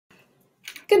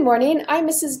Good morning. I'm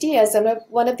Mrs. Diaz. I'm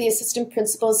one of the assistant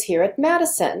principals here at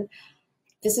Madison.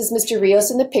 This is Mr. Rios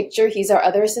in the picture. He's our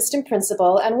other assistant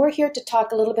principal, and we're here to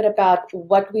talk a little bit about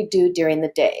what we do during the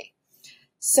day.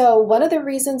 So one of the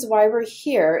reasons why we're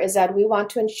here is that we want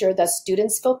to ensure that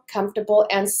students feel comfortable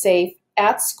and safe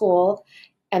at school,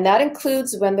 and that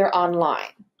includes when they're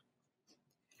online.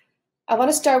 I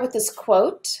want to start with this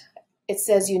quote. It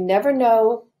says, "You never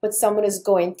know what someone is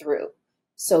going through,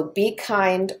 so be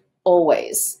kind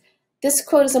always." This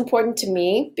quote is important to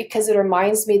me because it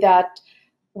reminds me that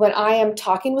when I am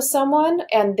talking with someone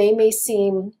and they may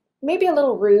seem maybe a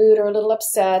little rude or a little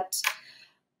upset,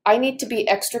 I need to be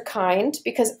extra kind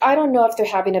because I don't know if they're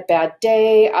having a bad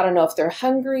day. I don't know if they're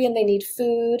hungry and they need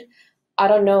food. I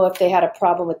don't know if they had a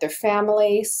problem with their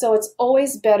family. So it's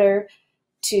always better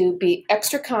to be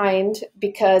extra kind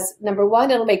because, number one,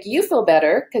 it'll make you feel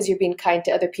better because you're being kind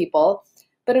to other people,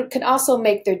 but it can also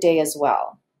make their day as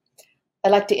well. I'd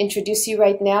like to introduce you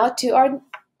right now to our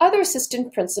other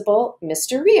assistant principal,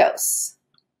 Mr. Rios.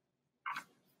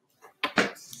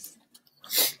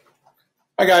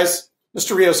 Hi guys,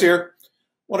 Mr. Rios here. I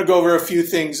want to go over a few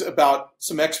things about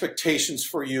some expectations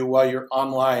for you while you're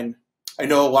online. I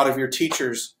know a lot of your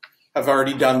teachers have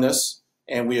already done this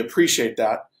and we appreciate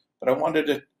that, but I wanted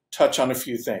to touch on a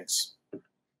few things.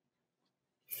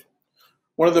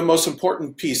 One of the most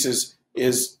important pieces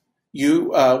is you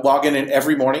log in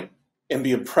every morning and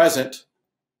be present.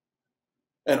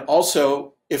 And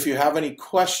also, if you have any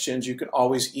questions, you can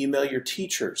always email your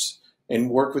teachers and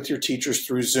work with your teachers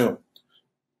through Zoom.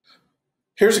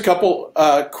 Here's a couple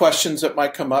questions that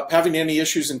might come up. Having any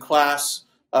issues in class,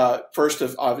 first,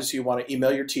 obviously you want to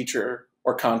email your teacher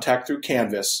or contact through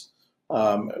Canvas.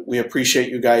 We appreciate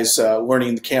you guys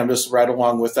learning the Canvas right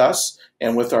along with us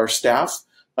and with our staff.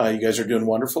 You guys are doing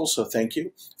wonderful, so thank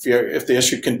you. If the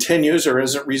issue continues or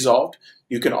isn't resolved,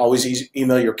 you can always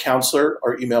email your counselor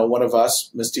or email one of us,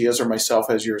 Ms. Diaz or myself,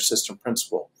 as your assistant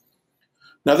principal.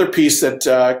 Another piece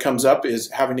that comes up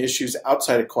is having issues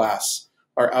outside of class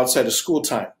or outside of school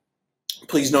time.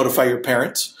 Please notify your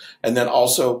parents, and then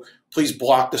also please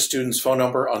block the student's phone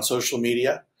number on social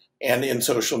media and in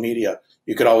social media.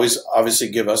 You could always obviously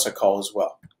give us a call as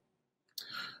well.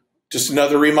 Just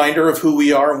another reminder of who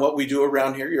we are and what we do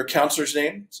around here. Your counselors'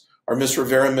 names are Ms.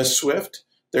 Rivera and Ms. Swift.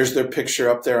 There's their picture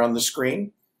up there on the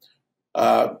screen.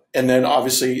 And then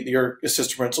obviously your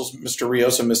assistant principals, Mr.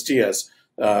 Rios and Ms. Diaz,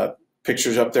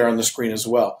 pictures up there on the screen as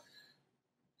well.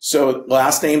 So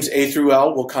last names A through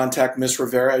L, will contact Ms.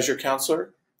 Rivera as your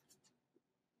counselor.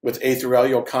 With A through L,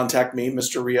 you'll contact me,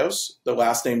 Mr. Rios. The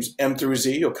last names M through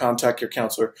Z, you'll contact your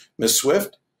counselor, Ms.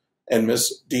 Swift, and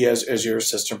Ms. Diaz as your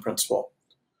assistant principal.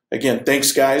 Again,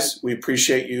 thanks guys. We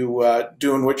appreciate you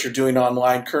doing what you're doing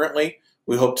online currently.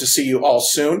 We hope to see you all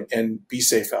soon and be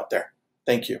safe out there.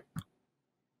 Thank you.